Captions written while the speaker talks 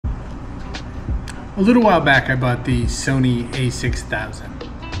A little while back I bought the Sony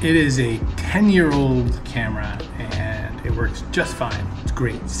A6000. It is a 10-year-old camera and it works just fine. It's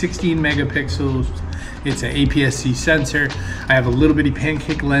great. 16 megapixels. It's an APS-C sensor. I have a little bitty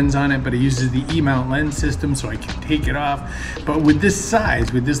pancake lens on it, but it uses the E-mount lens system so I can take it off. But with this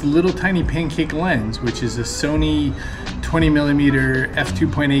size, with this little tiny pancake lens, which is a Sony 20mm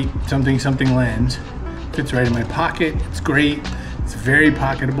f2.8 something lens, fits right in my pocket. It's great. It's very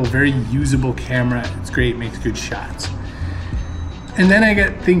pocketable, very usable camera. It's great, makes good shots. And then I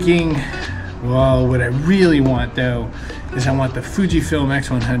got thinking, well, what I really want though is I want the Fujifilm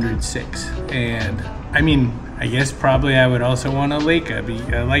x100vi. And I mean, I guess probably I would also want a Leica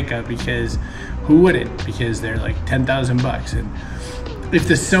because who wouldn't? Because they're like 10,000 bucks. And if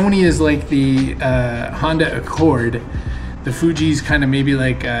the Sony is like the Honda Accord, the Fuji's kind of maybe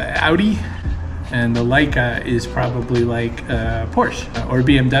like Audi, and the Leica is probably like Porsche or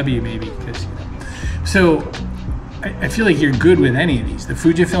BMW maybe. Because, you know. So I feel like you're good with any of these. The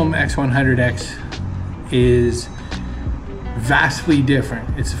Fujifilm x100X is vastly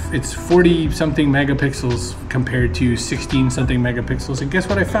different. It's 40 something megapixels compared to 16 something megapixels. And guess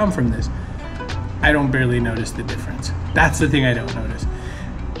what I found from this? I don't barely notice the difference. That's the thing I don't notice.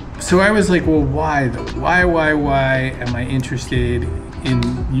 So I was like, well, why though? Why am I interested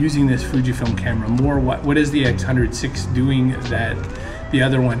in using this Fujifilm camera more? What is the X100vi doing that the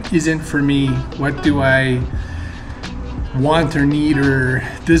other one isn't for me? What do I want or need or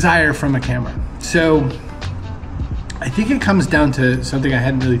desire from a camera? So I think it comes down to something I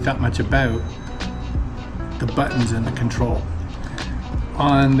hadn't really thought much about: the buttons and the control.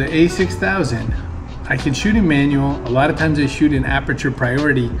 On the A6000, I can shoot in manual. A lot of times I shoot in aperture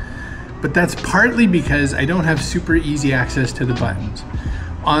priority, but that's partly because I don't have super easy access to the buttons.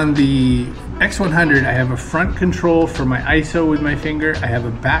 On the X100, I have a front control for my ISO with my finger. I have a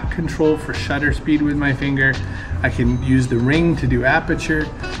back control for shutter speed with my finger. I can use the ring to do aperture.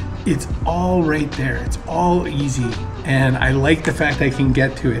 It's all right there. It's all easy. And I like the fact I can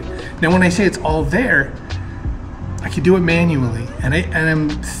get to it. Now, when I say it's all there, I can do it manually. And I'm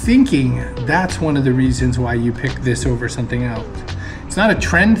thinking that's one of the reasons why you pick this over something else. It's not a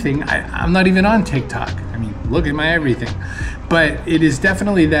trend thing. I'm not even on TikTok. I mean, look at my everything. But it is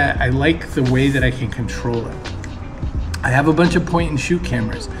definitely that I like the way that I can control it. I have a bunch of point and shoot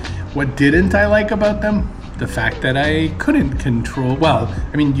cameras. What didn't I like about them? The fact that I couldn't control, well,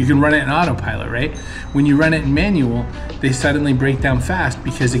 I mean, you can run it in autopilot, right? When you run it in manual, they suddenly break down fast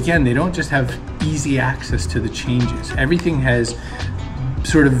because, again, they don't just have easy access to the changes. Everything has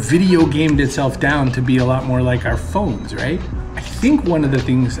sort of video gamed itself down to be a lot more like our phones, right? I think one of the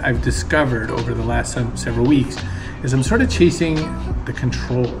things I've discovered over the last several weeks is I'm sort of chasing the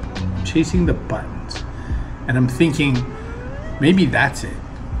control, I'm chasing the buttons, and I'm thinking maybe that's it.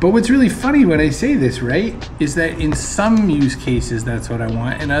 But what's really funny when I say this, right, is that in some use cases that's what I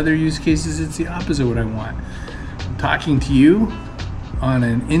want, in other use cases it's the opposite of what I want. I'm talking to you on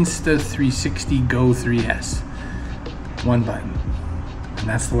an Insta360 Go 3S, one button, and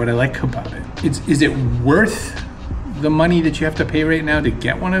that's what I like about it. Is it worth the money that you have to pay right now to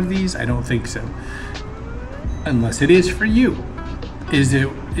get one of these? I don't think so, unless it is for you. Is it,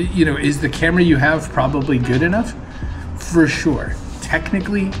 you know, is the camera you have probably good enough? For sure.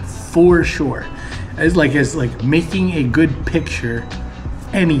 Technically, for sure. As like making a good picture,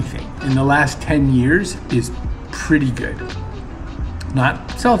 anything in the last 10 years is pretty good.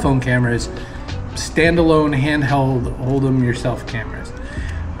 Not cell phone cameras, standalone handheld, hold them yourself cameras.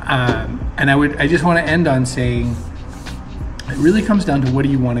 And I just want to end on saying it really comes down to what do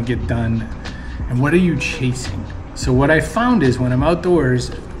you want to get done and what are you chasing. So what I found is when I'm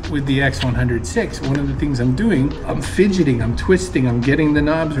outdoors with the X100vi, one of the things I'm doing, I'm fidgeting, I'm twisting, I'm getting the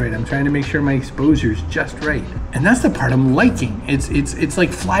knobs right, I'm trying to make sure my exposure is just right. And that's the part I'm liking. It's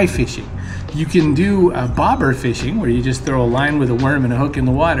like fly fishing. You can do bobber fishing where you just throw a line with a worm and a hook in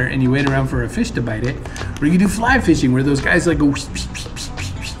the water and you wait around for a fish to bite it. Or you can do fly fishing where those guys like go whoosh, whoosh, whoosh,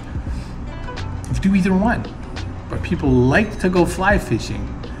 whoosh, whoosh. You can do either one. But people like to go fly fishing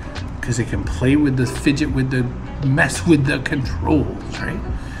because they can play with the fidget, with the mess with the controls, right?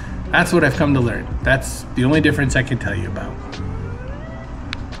 That's what I've come to learn. That's the only difference I can tell you about.